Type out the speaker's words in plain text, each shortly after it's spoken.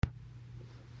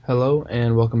Hello,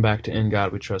 and welcome back to In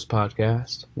God We Trust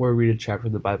podcast, where we read a chapter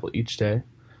of the Bible each day.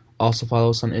 Also follow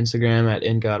us on Instagram at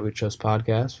In God We Trust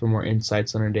podcast for more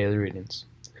insights on our daily readings.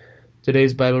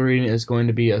 Today's Bible reading is going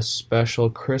to be a special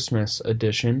Christmas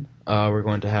edition. We're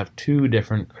going to have two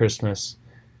different Christmas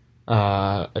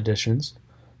editions.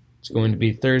 It's going to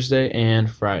be Thursday and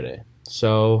Friday.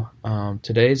 So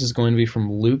today's is going to be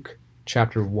from Luke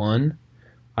chapter 1.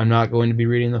 I'm not going to be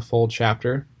reading the full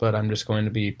chapter, but I'm just going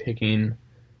to be picking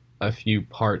a few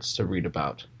parts to read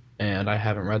about, and I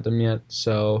haven't read them yet,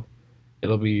 so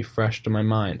it'll be fresh to my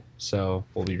mind. So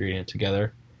we'll be reading it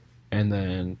together and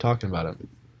then talking about it.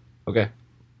 Okay,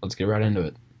 let's get right into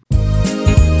it.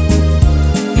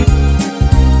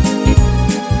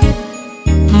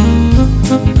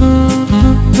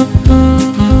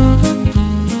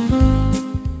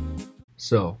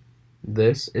 So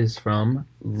this is from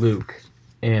Luke,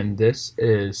 and this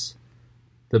is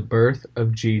the birth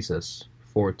of Jesus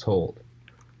foretold.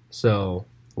 So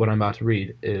what I'm about to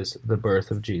read is the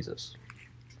birth of Jesus.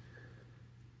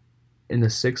 In the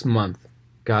 6th month,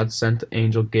 God sent the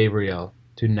angel Gabriel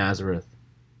to Nazareth,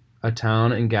 a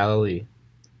town in Galilee,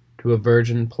 to a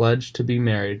virgin pledged to be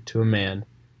married to a man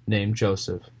named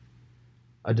Joseph,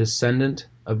 a descendant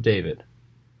of David.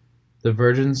 The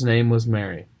virgin's name was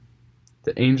Mary.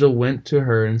 The angel went to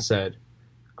her and said,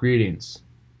 "Greetings,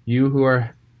 you who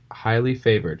are highly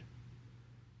favored.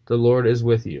 The Lord is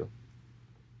with you."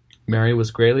 Mary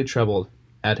was greatly troubled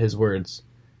at his words,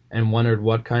 and wondered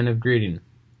what kind of greeting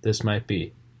this might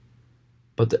be.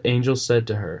 But the angel said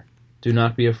to her, "Do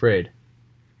not be afraid,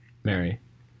 Mary.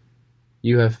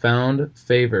 You have found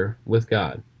favor with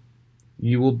God.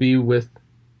 You will be with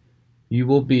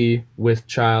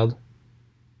child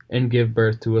and give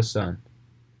birth to a son,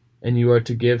 and you are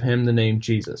to give him the name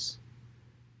Jesus.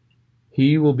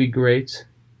 He will be great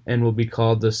and will be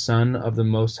called the Son of the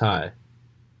Most High.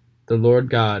 The Lord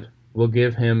God will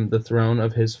give him the throne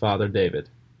of his father David,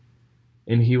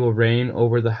 and he will reign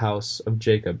over the house of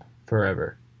Jacob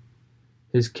forever.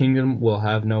 His kingdom will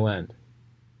have no end."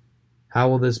 "How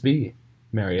will this be?"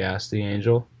 Mary asked the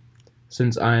angel,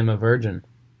 "since I am a virgin?"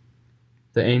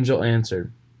 The angel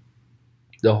answered,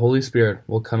 "The Holy Spirit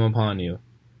will come upon you,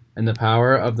 and the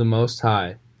power of the Most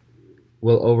High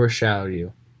will overshadow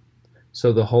you.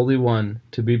 So the Holy One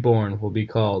to be born will be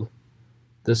called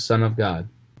the Son of God.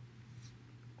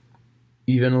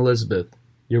 Even Elizabeth,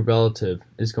 your relative,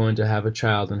 is going to have a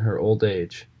child in her old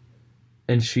age,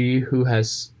 and she who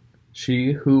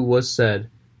was said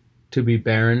to be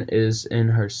barren is in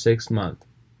her 6th month,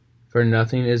 for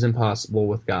nothing is impossible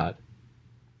with God."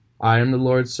 "I am the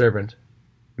Lord's servant,"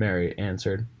 Mary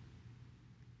answered.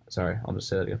 I'll just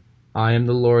say that again. "I am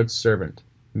the Lord's servant,"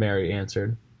 Mary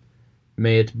answered.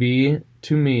 "May it be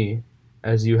to me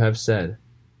as you have said."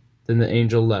 Then the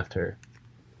angel left her.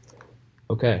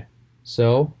 Okay,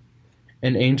 so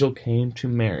an angel came to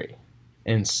Mary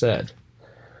and said,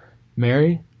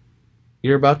 "Mary,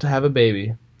 you're about to have a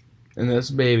baby, and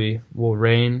this baby will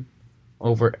reign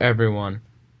over everyone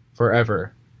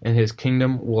forever, and his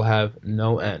kingdom will have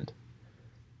no end."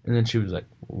 And then she was like,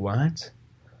 "What?"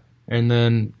 And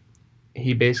then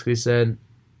he basically said,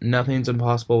 nothing's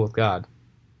impossible with God.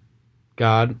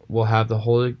 God will have the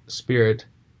Holy Spirit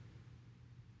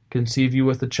conceive you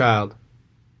with a child,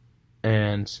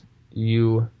 and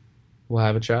you will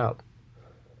have a child.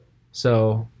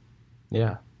 So,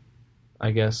 yeah,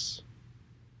 I guess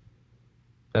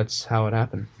that's how it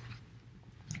happened.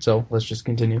 So, let's just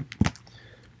continue.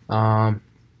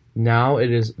 Now it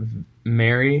is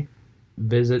Mary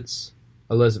visits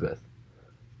Elizabeth.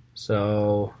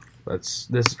 So, this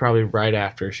is probably right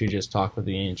after she just talked with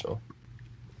the angel.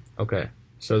 Okay,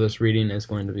 so this reading is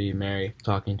going to be Mary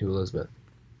talking to Elizabeth.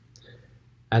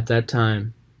 At that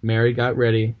time, Mary got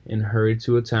ready and hurried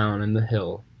to a town in the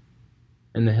hill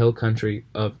country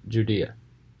of Judea,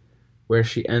 where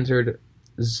she entered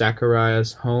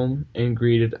Zachariah's home and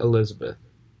greeted Elizabeth.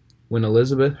 When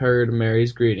Elizabeth heard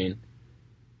Mary's greeting,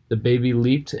 the baby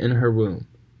leaped in her womb.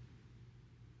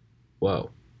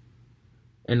 Whoa.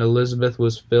 And Elizabeth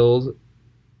was filled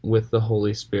with the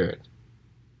Holy Spirit.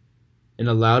 In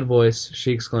a loud voice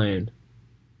she exclaimed,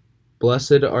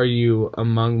 "Blessed are you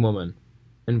among women,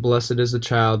 and blessed is the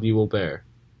child you will bear.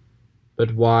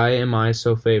 But why am I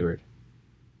so favored,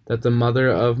 that the mother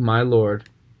of my Lord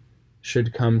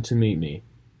should come to me?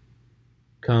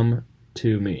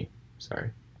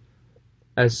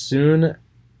 As soon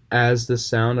as the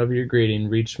sound of your greeting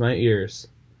reached my ears,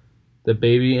 the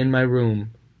baby in my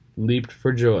womb leaped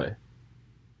for joy.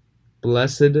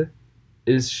 Blessed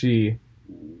is she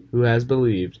who has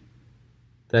believed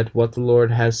that what the Lord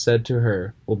has said to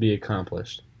her will be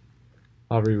accomplished."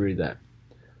 I'll reread that.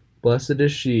 Blessed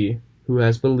is she who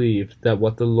has believed that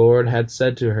what the Lord had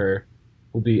said to her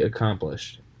will be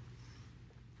accomplished.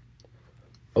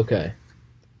 Okay,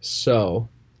 so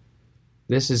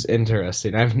this is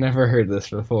interesting. I've never heard this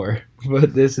before,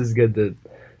 but this is good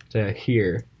to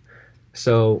hear.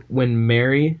 So when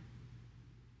Mary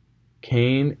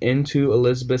came into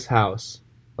Elizabeth's house,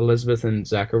 Elizabeth and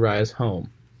Zachariah's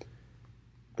home,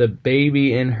 the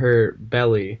baby in her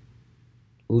belly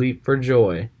leaped for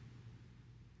joy.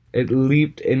 It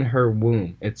leaped in her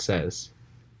womb, it says.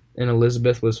 And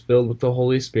Elizabeth was filled with the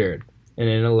Holy Spirit, and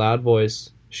in a loud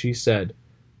voice she said,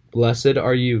 Blessed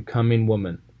are you, coming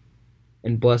woman,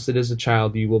 and blessed is the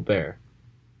child you will bear.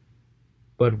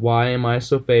 But why am I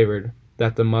so favored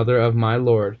that the mother of my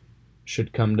Lord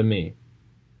should come to me?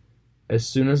 As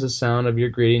soon as the sound of your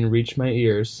greeting reached my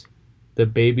ears, the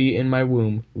baby in my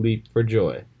womb leaped for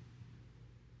joy.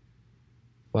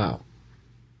 Wow.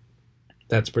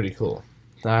 That's pretty cool.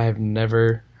 I have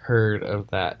never heard of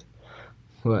that,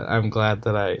 but I'm glad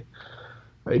that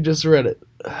I just read it.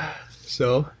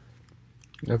 So,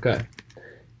 okay.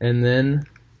 And then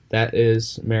that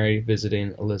is Mary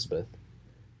visiting Elizabeth.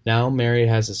 Now Mary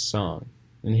has a song,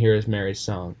 and here is Mary's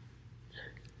song.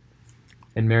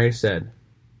 And Mary said,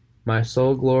 My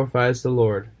soul glorifies the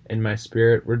Lord, and my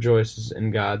spirit rejoices in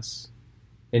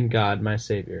God my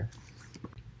Savior.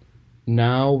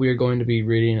 Now we are going to be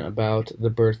reading about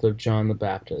the birth of John the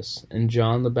Baptist. And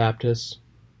John the Baptist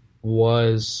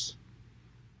was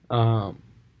the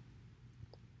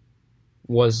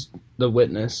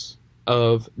witness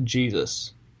of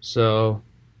Jesus. So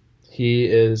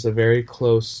he's very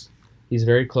close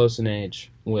in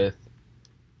age with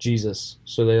Jesus.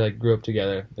 So they grew up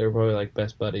together. They were probably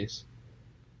best buddies.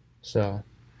 So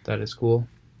that is cool.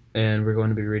 And we're going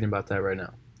to be reading about that right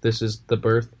now. This is the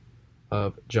birth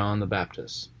of John the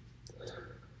Baptist.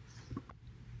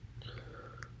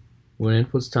 When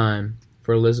it was time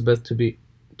for Elizabeth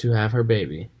to have her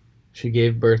baby, she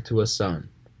gave birth to a son.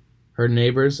 Her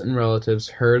neighbors and relatives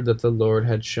heard that the Lord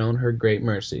had shown her great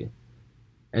mercy,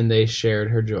 and they shared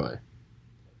her joy.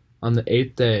 On the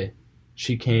 8th day,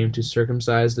 she came to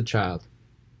circumcise the child,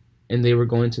 and they were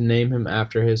going to name him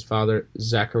after his father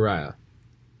Zachariah.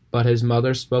 But his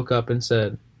mother spoke up and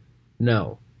said,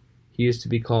 No, he is to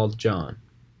be called John.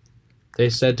 They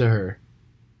said to her,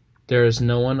 There is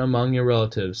no one among your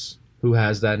relatives who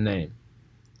has that name.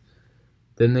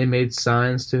 Then they made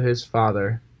signs to his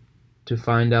father to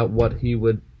find out what he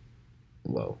would...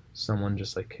 Whoa, someone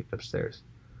just kicked upstairs.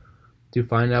 To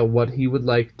find out what he would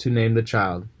like to name the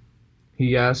child.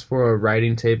 He asked for a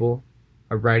writing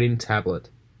tablet,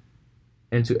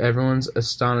 and to everyone's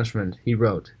astonishment he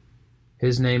wrote,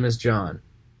 His name is John.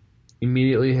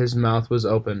 Immediately his mouth was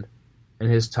opened,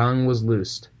 and his tongue was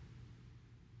loosed.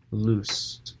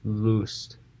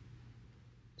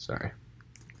 Sorry.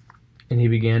 And he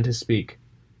began to speak,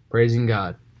 praising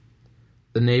God.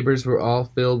 The neighbors were all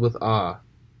filled with awe,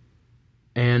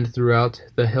 and throughout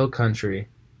the hill country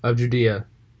of Judea,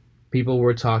 people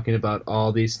were talking about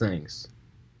all these things.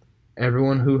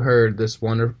 Everyone who heard this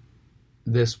wondered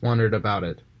about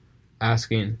it,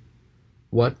 asking,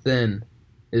 What then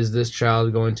is this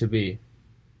child going to be?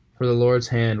 For the Lord's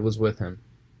hand was with him.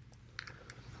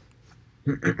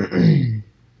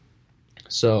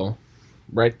 So,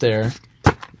 right there,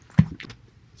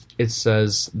 it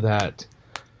says that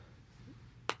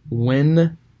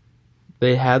when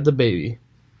they had the baby,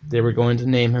 they were going to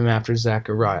name him after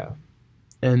Zachariah.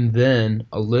 And then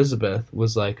Elizabeth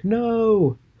was like,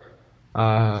 No,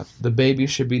 the baby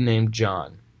should be named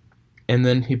John. And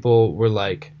then people were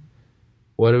like,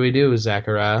 What do we do,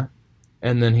 Zachariah?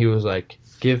 And then he was like,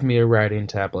 Give me a writing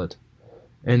tablet.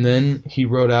 And then he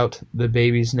wrote out the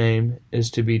baby's name is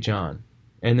to be John.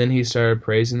 And then he started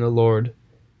praising the Lord.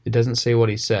 It doesn't say what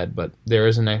he said, but there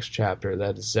is a next chapter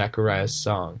that is Zachariah's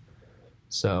song.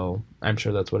 So I'm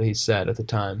sure that's what he said at the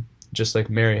time. Just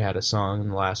like Mary had a song in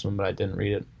the last one, but I didn't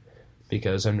read it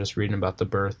because I'm just reading about the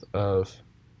birth of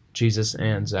Jesus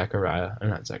and John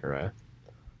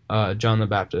the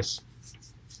Baptist.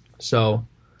 So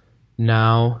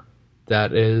now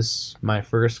that is my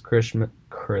first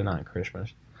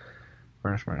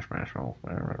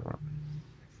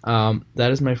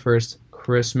that is my first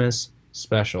Christmas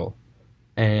special.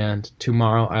 And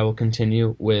tomorrow I will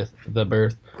continue with the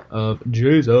birth of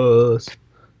Jesus.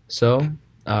 So,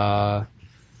 I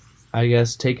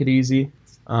guess take it easy.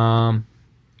 Right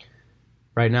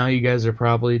now you guys are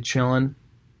probably chilling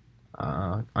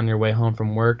on your way home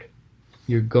from work.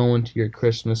 You're going to your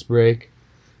Christmas break.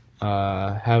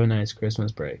 Have a nice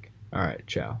Christmas break. Alright,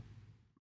 ciao.